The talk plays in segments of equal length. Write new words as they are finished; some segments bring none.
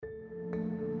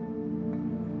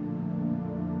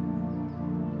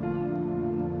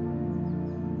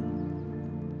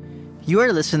You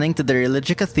are listening to the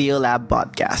Religica Theolab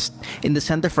podcast in the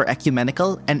Center for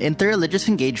Ecumenical and Interreligious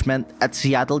Engagement at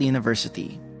Seattle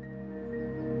University.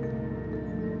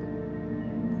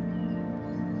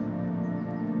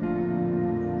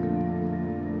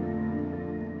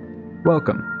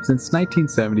 Welcome. Since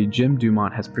 1970, Jim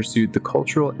Dumont has pursued the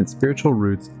cultural and spiritual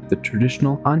roots of the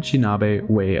traditional Anishinaabe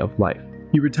way of life.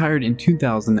 He retired in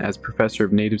 2000 as Professor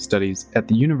of Native Studies at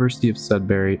the University of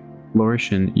Sudbury,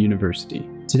 Laurentian University.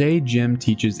 Today, Jim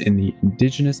teaches in the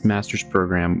Indigenous Masters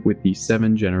Program with the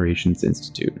Seven Generations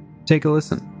Institute. Take a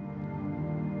listen.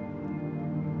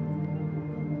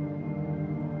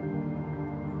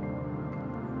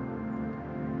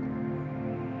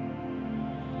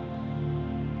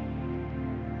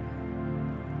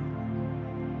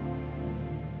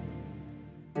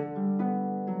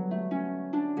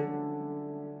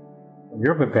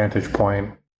 Your vantage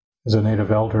point as a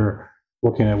Native elder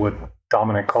looking at what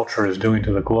dominant culture is doing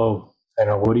to the globe,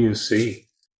 what do you see?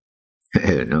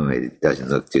 I don't know, it doesn't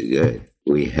look too good.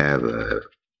 We have a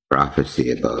prophecy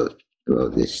about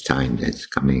this time that's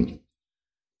coming.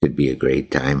 It could be a great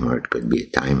time or it could be a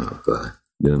time of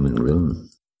doom and gloom.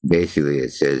 Basically,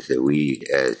 it says that we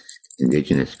as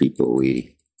Indigenous people,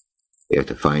 we have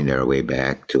to find our way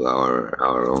back to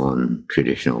our own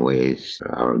traditional ways,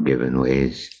 our given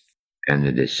ways. And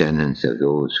the descendants of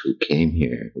those who came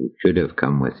here, who should have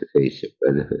come with the face of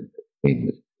brotherhood, came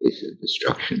with the face of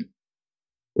destruction.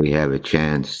 We have a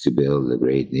chance to build a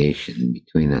great nation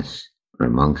between us, or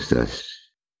amongst us,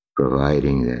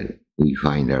 providing that we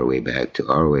find our way back to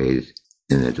our ways,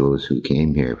 and that those who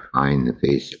came here find the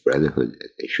face of brotherhood that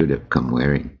they should have come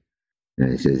wearing.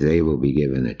 And it says they will be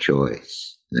given a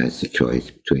choice. And that's the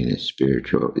choice between the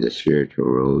spiritual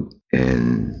road,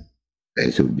 and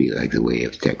this would be like the way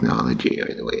of technology, or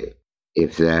the way of,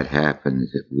 if that happens,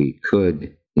 if we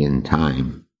could in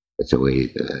time, that's a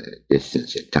way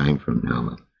distance in time from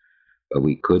now, but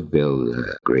we could build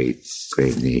a great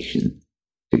nation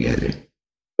together.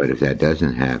 But if that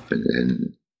doesn't happen,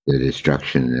 then the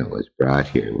destruction that was brought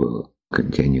here will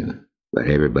continue. But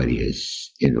everybody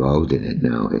is involved in it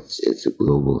now. It's a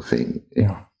global thing.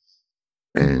 Yeah.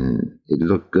 And it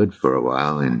looked good for a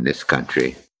while in this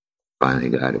country. Finally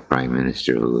got a prime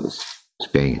minister who was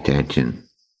paying attention,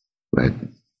 but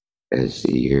as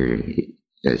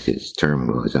his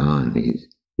term goes on,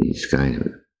 he's kind of,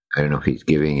 I don't know if he's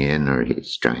giving in or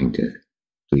he's trying to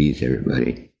please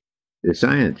everybody. The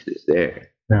science is there,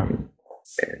 and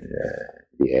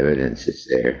the evidence is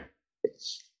there.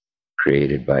 It's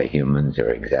created by humans or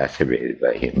exacerbated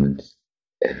by humans,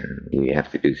 and we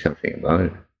have to do something about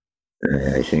it.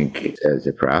 I think, as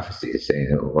the prophecy is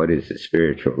saying, what is the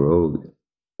spiritual road?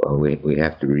 Well, we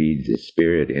have to read the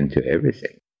spirit into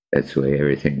everything. That's the way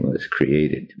everything was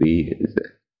created to be.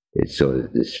 It's so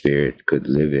that the spirit could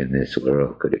live in this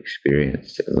world, could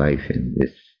experience life in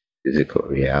this physical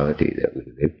reality that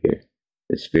we live here.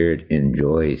 The spirit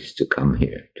enjoys to come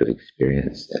here, to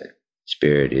experience that.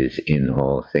 Spirit is in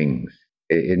all things.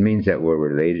 It means that we're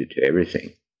related to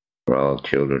everything. We're all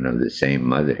children of the same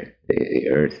mother, the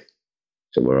earth.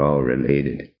 So we're all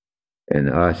related. And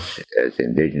us, as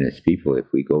Indigenous people, if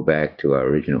we go back to our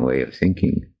original way of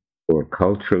thinking, we're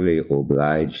culturally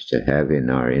obliged to have in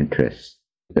our interests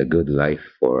a good life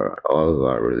for all of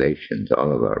our relations,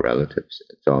 all of our relatives.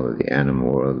 It's all of the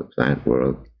animal world, the plant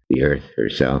world, the earth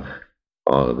herself,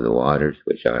 all of the waters,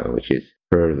 which is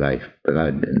her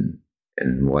lifeblood.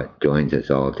 And what joins us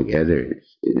all together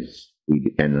is we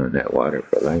depend on that water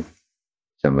for life.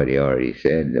 Somebody already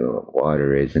said,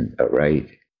 water isn't a right,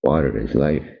 water is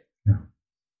life. Yeah.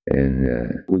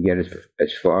 And we get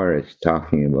as far as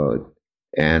talking about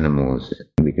animals.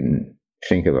 We can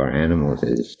think of our animals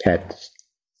as pets,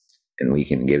 and we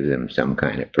can give them some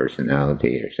kind of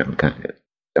personality or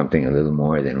something a little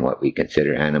more than what we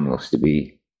consider animals to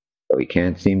be. But we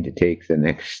can't seem to take the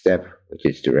next step, which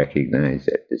is to recognize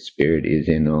that the spirit is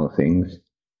in all things.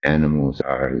 Animals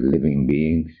are living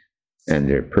beings, and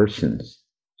they're persons.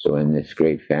 So in this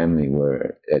great family,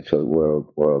 that's what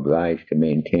we're obliged to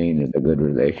maintain a good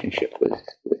relationship with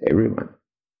everyone.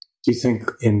 Do you think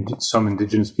some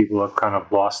Indigenous people have kind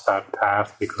of lost that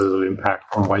path because of the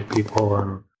impact from white people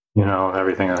and,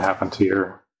 everything that happened to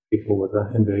your people with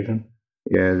the invasion?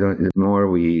 Yeah, the more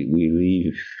we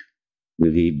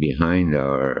leave behind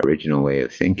our original way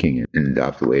of thinking and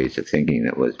adopt the ways of thinking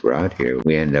that was brought here,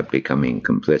 we end up becoming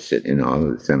complicit in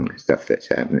all of some stuff that's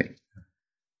happening.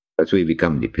 Because we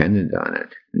become dependent on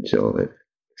it. And so if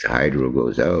the hydro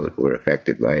goes out, we're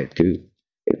affected by it too.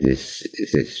 If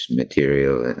this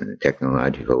material and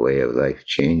technological way of life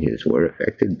changes, we're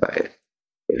affected by it.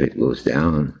 if it goes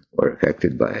down, we're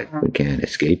affected by it. We can't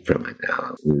escape from it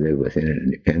now. We live within it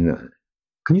and depend on it.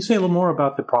 Can you say a little more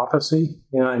about the prophecy?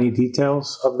 Any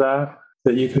details of that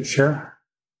you could share?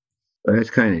 Well, that's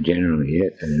kind of generally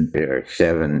it. And there are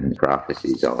 7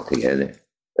 prophecies altogether.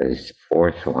 There's the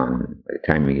 4th one. By the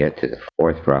time we get to the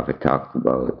 4th prophet, talked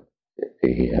about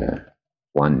the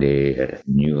one day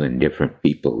new and different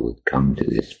people would come to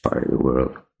this part of the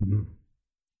world. Mm-hmm.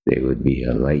 They would be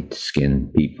a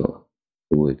light-skinned people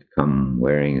who would come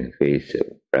wearing the face of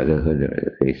brotherhood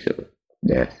or the face of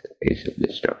death, the face of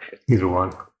destruction. Either one.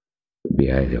 It would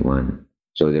be either one.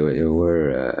 So there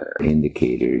were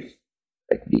indicators,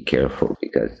 like be careful,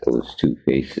 because those 2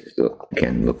 faces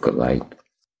can look alike.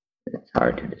 It's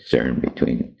hard to discern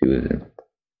between the 2 of them.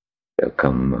 They'll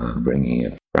come bringing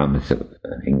a promise of,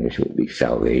 English would be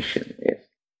salvation, yes,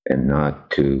 and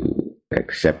not to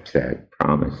accept that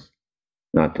promise.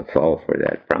 Not to fall for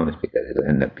that promise, because it'll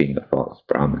end up being a false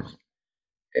promise.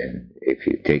 And if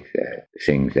you take that,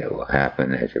 things that will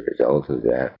happen as a result of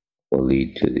that will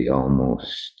lead to the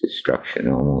almost destruction,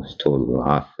 almost total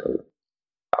loss of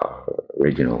our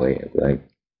original way of life.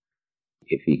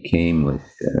 If he came with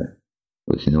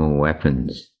no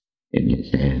weapons in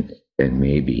his hands, then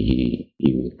maybe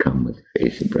he would come with the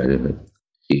face of brotherhood.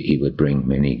 He would bring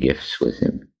many gifts with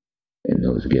him, and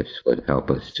those gifts would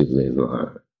help us to live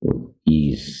would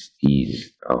ease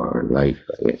our life,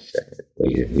 I guess, the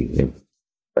way that we live.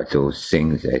 But those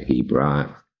things that he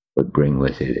brought would bring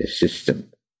with it a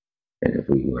system. And if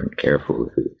we weren't careful,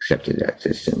 if we accepted that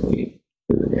system, we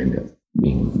would end up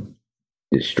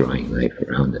destroying life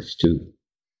around us too.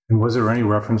 And was there any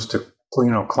reference to,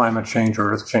 climate change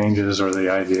or earth changes, or the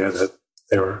idea that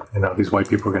they were, these white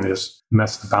people were going to just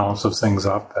mess the balance of things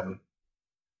up and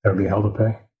they would be hell to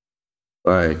pay?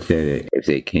 Well, I'd say that if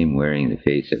they came wearing the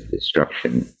face of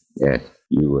destruction, that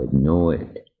you would know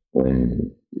it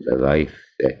when the life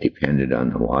that depended on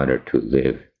the water to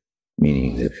live,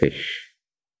 meaning the fish,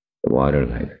 the water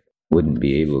life, wouldn't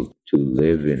be able to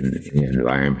live in the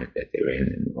environment that they were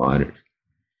in the waters.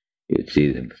 You'd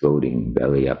see them floating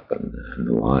belly up on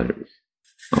the waters,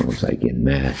 almost like in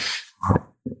mass.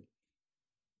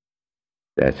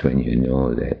 That's when you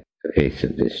know that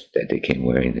that they came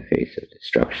wearing the face of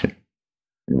destruction.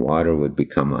 And water would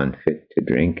become unfit to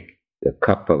drink. The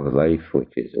cup of life,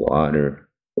 which is water,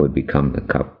 would become the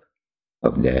cup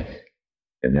of death.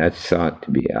 And that's thought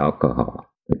to be alcohol.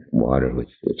 Water,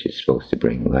 which is supposed to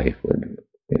bring life,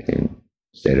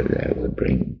 instead of that, would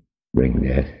bring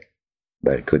death.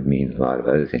 But it could mean a lot of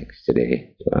other things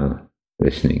today.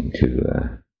 Listening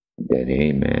to Dead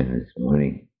A Man this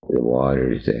morning, the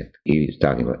waters that he was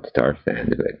talking about, the tar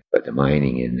sands of it, but the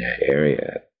mining in that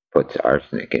area puts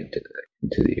arsenic into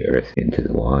the earth, into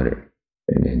the water,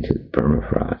 and into the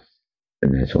permafrost.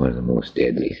 And that's one of the most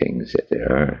deadly things that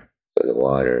there are. So the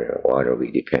water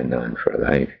we depend on for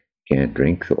life. Can't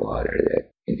drink the water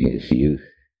that in his youth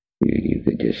you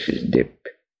could just dip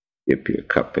your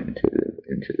cup into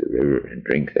the river and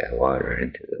drink that water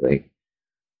into the lake.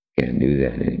 Can't do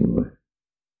that anymore.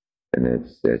 And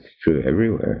that's true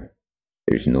everywhere.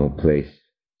 There's no place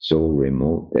so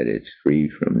remote that it's free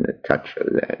from the touch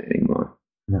of that anymore.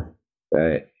 Yeah.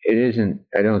 But it isn't.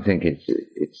 I don't think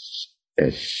it's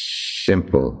as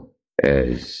simple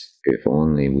as if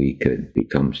only we could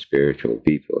become spiritual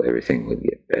people, everything would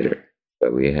get better.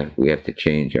 But we have to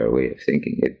change our way of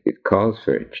thinking. It calls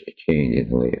for a change in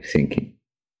the way of thinking.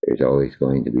 There's always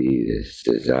going to be this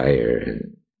desire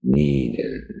and need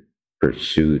and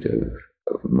pursuit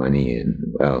of money and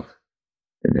wealth,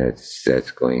 and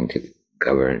that's going to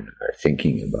govern our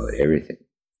thinking about everything.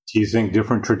 Do you think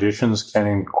different traditions can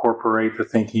incorporate the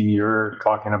thinking you're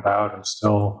talking about and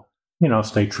still,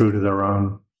 stay true to their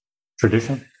own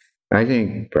tradition? I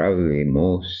think probably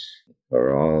most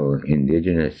or all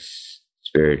indigenous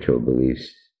spiritual beliefs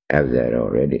have that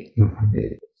already. Mm-hmm.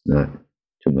 It's not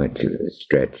too much of a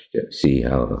stretch to see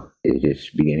how it's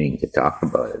just beginning to talk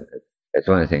about it. That's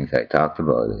one of the things I talked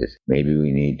about, is maybe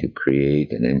we need to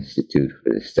create an institute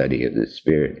for the study of the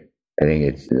spirit. I think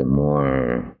it's the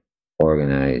more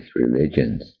organized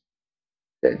religions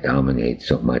that dominate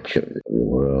so much of the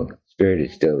world. Spirit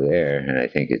is still there, and I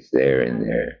think it's there in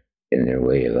their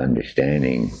way of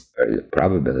understanding, or the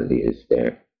probability is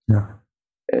there. Yeah.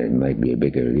 And it might be a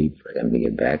bigger leap for them to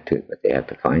get back to it, but they have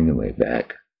to find a way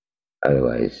back.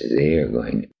 Otherwise, they are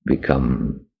going to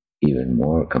become even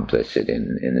more complicit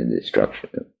in the destruction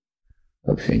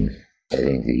of things. I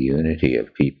think the unity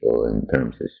of people in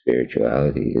terms of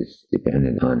spirituality is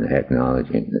dependent on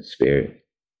acknowledging the spirit.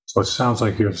 So it sounds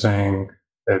like you're saying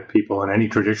that people in any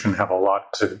tradition have a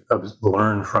lot to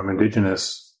learn from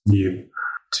indigenous view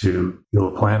to heal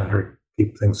the planet or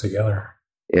keep things together.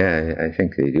 Yeah, I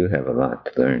think they do have a lot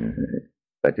to learn,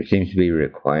 but there seems to be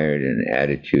required an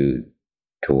attitude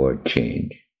toward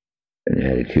change, an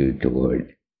attitude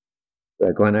toward,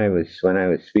 like when I was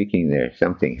speaking there,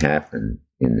 something happened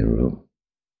in the room,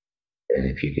 and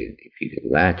if you could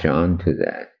latch on to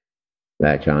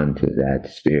that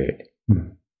spirit,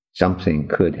 something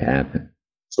could happen.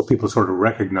 So people sort of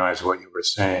recognize what you were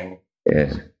saying.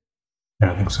 Yeah,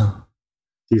 I think so.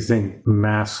 Do you think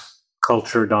mass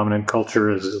culture, dominant culture,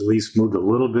 has at least moved a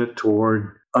little bit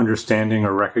toward understanding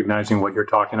or recognizing what you're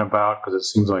talking about? Because it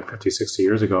seems like 50, 60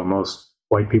 years ago, most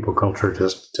white people culture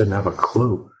just didn't have a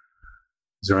clue.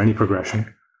 Is there any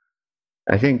progression?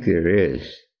 I think there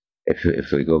is.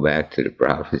 If we go back to the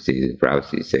prophecies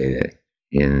say that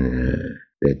in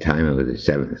the time of the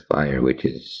seventh fire, which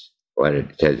is what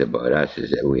it says about us,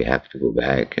 is that we have to go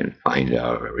back and find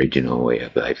our original way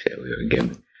of life that we were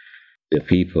given. The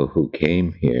people who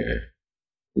came here,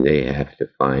 they have to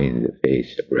find the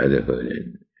face of brotherhood,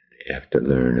 and they have to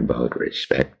learn about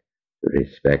respect, to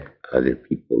respect other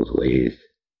people's ways,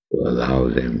 to allow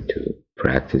them to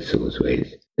practice those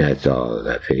ways. That's all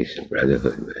the face of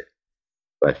brotherhood.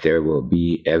 But there will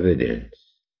be evidence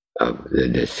of the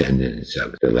descendants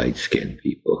of the light-skinned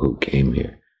people who came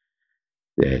here,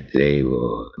 that they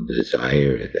will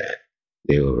desire that.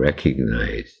 They will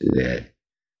recognize that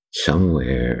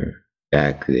somewhere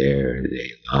back there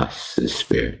they lost the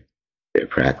spirit. They're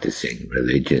practicing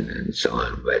religion and so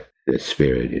on, but the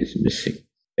spirit is missing.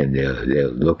 And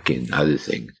they'll look in other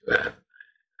things. Like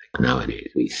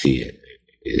nowadays we see it.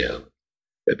 Maybe they'll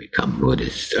become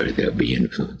Buddhists, or they'll be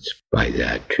influenced by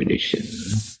that tradition.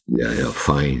 They'll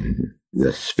find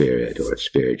the spirit or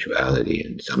spirituality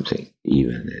in something,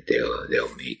 even that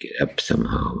they'll make it up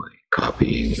somehow by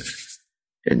copying.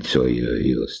 And so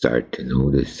you'll start to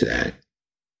notice that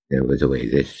there was a way.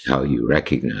 This is how you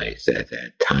recognize that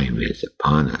time is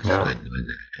upon us when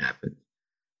that happens.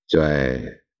 So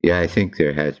I think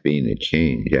there has been a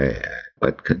change.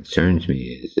 What concerns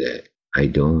me is that I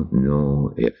don't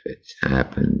know if it's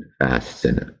happened fast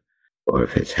enough, or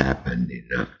if it's happened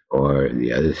enough. Or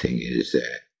the other thing is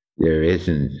that there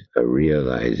isn't a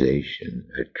realization,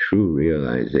 a true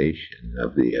realization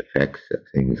of the effects of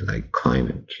things like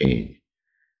climate change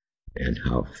and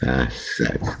how fast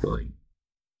that's going.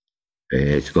 And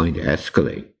it's going to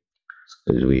escalate,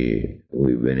 because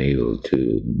we've been able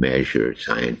to measure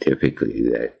scientifically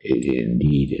that it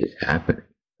indeed is happening.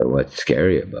 But what's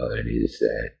scary about it is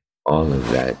that all of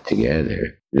that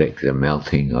together, like the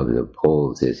melting of the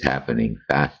poles, is happening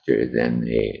faster than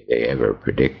they ever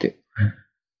predicted.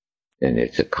 And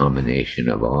it's a combination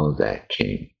of all that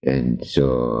change. And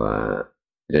so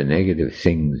the negative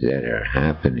things that are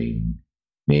happening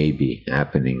may be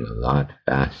happening a lot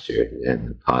faster than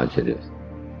the positives.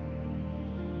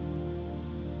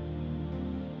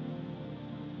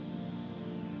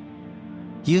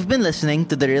 You've been listening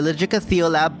to the Religica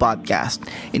Theolab podcast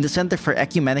in the Center for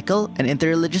Ecumenical and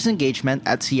Interreligious Engagement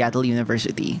at Seattle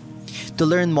University. To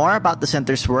learn more about the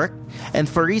center's work and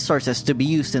for resources to be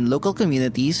used in local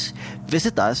communities,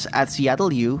 visit us at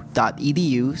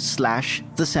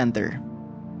seattleu.edu/thecenter.